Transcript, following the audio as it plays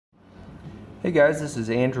Hey guys, this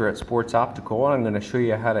is Andrew at Sports Optical, and I'm going to show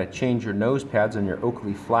you how to change your nose pads on your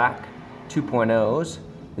Oakley Flak 2.0s.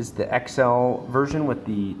 This is the XL version with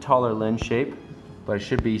the taller lens shape, but it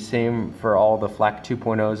should be same for all the Flak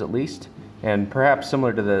 2.0s at least, and perhaps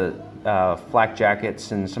similar to the Flak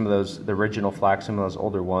jackets and some of those, the original Flak, some of those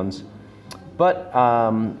older ones. But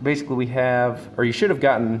basically we have, or you should have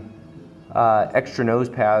gotten extra nose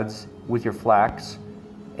pads with your Flaks,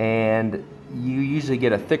 and you usually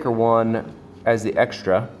get a thicker one as the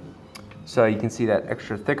extra. So you can see that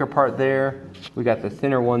extra thicker part there. We got the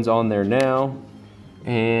thinner ones on there now,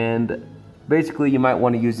 and basically you might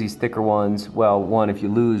want to use these thicker ones. Well, one, if you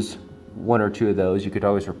lose one or two of those, you could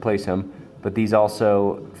always replace them, but these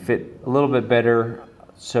also fit a little bit better,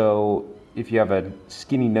 so if you have a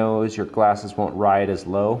skinny nose, your glasses won't ride as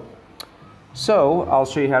low. So I'll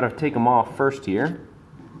show you how to take them off first here.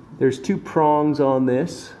 There's two prongs on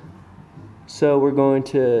this, so we're going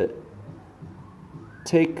to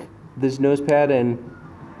take this nose pad and,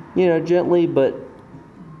 gently but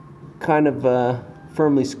kind of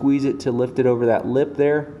firmly squeeze it to lift it over that lip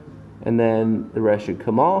there, and then the rest should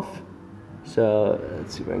come off. So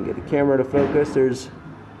let's see if I can get the camera to focus. There's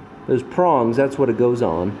those prongs, that's what it goes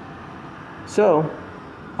on. So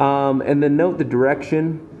and then note the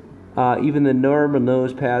direction. Even the normal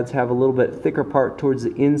nose pads have a little bit thicker part towards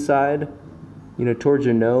the inside, towards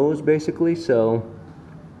your nose basically. So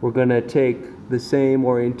we're gonna take the same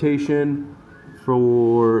orientation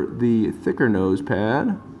for the thicker nose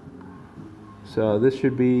pad. So this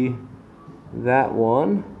should be that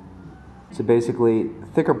one. So basically,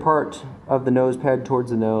 thicker part of the nose pad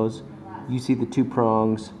towards the nose. You see the two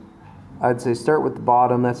prongs. I'd say start with the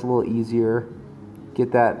bottom, that's a little easier.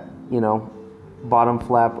 Get that, bottom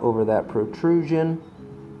flap over that protrusion,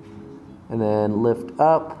 and then lift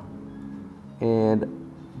up and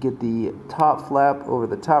get the top flap over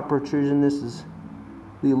the top protrusion. This is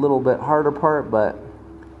the little bit harder part, but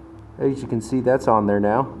as you can see, that's on there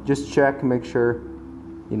now. Just check, make sure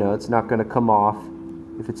it's not going to come off.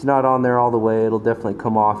 If it's not on there all the way, it'll definitely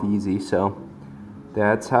come off easy. So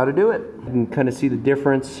that's how to do it. You can kind of see the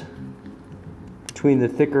difference between the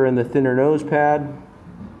thicker and the thinner nose pad.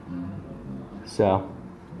 So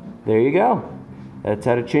there you go. That's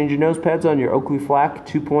how to change your nose pads on your Oakley Flak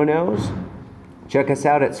 2.0s. Check us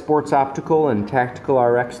out at Sports Optical and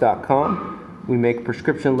TacticalRx.com. We make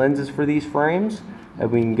prescription lenses for these frames,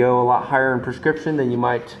 and we can go a lot higher in prescription than you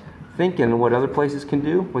might think and what other places can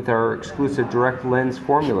do with our exclusive direct lens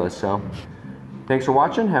formula. So thanks for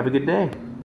watching. Have a good day.